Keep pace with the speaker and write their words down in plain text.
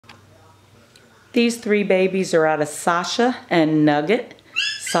These three babies are out of Sasha and Nugget.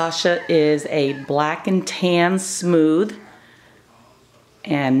 Sasha is a black and tan smooth,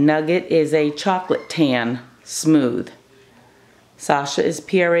 and Nugget is a chocolate tan smooth. Sasha is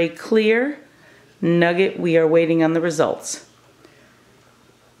PRA clear. Nugget, we are waiting on the results.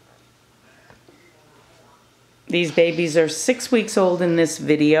 These babies are 6 weeks old in this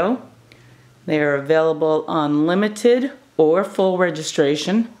video. They are available on limited or full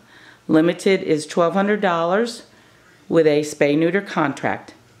registration. Limited is $1,200 with a spay-neuter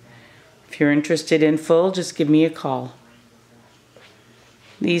contract. If you're interested in full, just give me a call.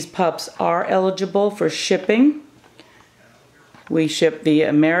 These pups are eligible for shipping. We ship via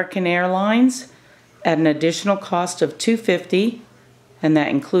American Airlines at an additional cost of $250, and that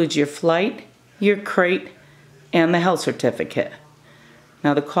includes your flight, your crate, and the health certificate.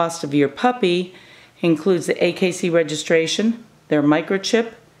 Now the cost of your puppy includes the AKC registration, their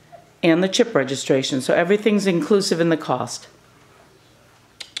microchip, and the chip registration. So everything's inclusive in the cost.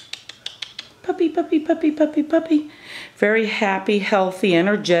 Puppy, puppy, puppy, puppy, puppy. Very happy, healthy,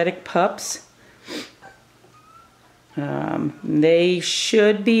 energetic pups. They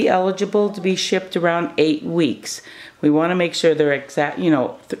should be eligible to be shipped around 8 weeks. We want to make sure they're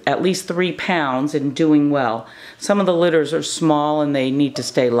at least 3 pounds and doing well. Some of the litters are small and they need to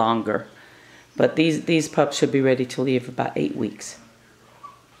stay longer. But these pups should be ready to leave about 8 weeks.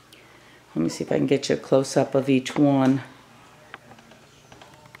 Let me see if I can get you a close-up of each one.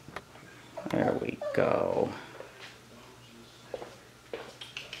 There we go.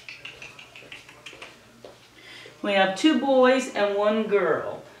 We have 2 boys and 1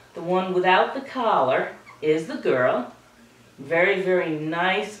 girl. The one without the collar is the girl. Very, very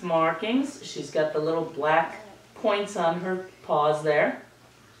nice markings. She's got the little black points on her paws there.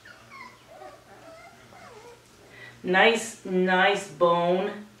 Nice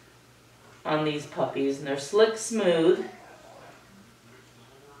bone on these puppies, and they're slick smooth.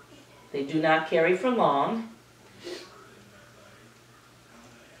 They do not carry for long.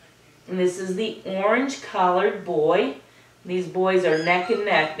 And this is the orange collared boy. These boys are neck and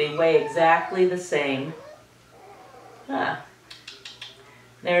neck. They weigh exactly the same. There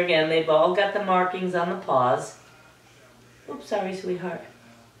again, they've all got the markings on the paws. Oops, sorry, sweetheart.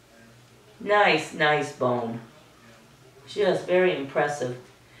 Nice bone. Just very impressive.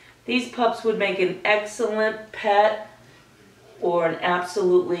 These pups would make an excellent pet or an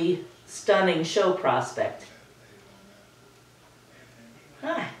absolutely stunning show prospect.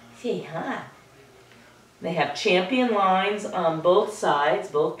 Say hi. They have champion lines on both sides,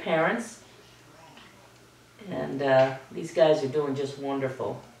 both parents. And these guys are doing just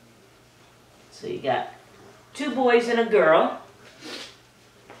wonderful. So you got 2 boys and a girl.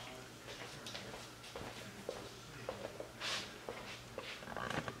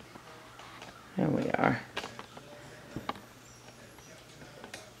 There we are.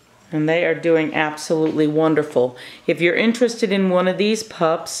 And they are doing absolutely wonderful. If you're interested in one of these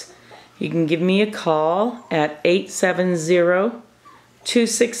pups, you can give me a call at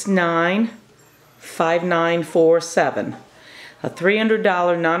 870-269-5947. A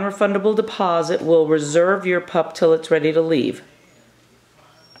 $300 non-refundable deposit will reserve your pup till it's ready to leave.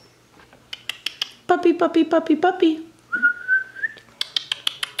 Puppy, puppy, puppy, puppy.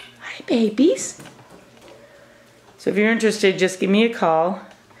 Hi, babies. So if you're interested, just give me a call.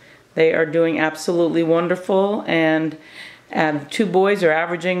 They are doing absolutely wonderful, and 2 boys are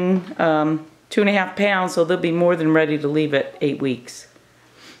averaging 2.5 pounds, so they'll be more than ready to leave at 8 weeks.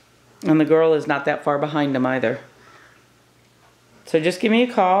 And the girl is not that far behind them either. So just give me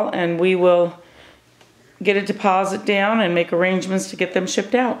a call and we will get a deposit down and make arrangements to get them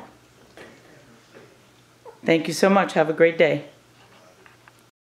shipped out. Thank you so much. Have a great day.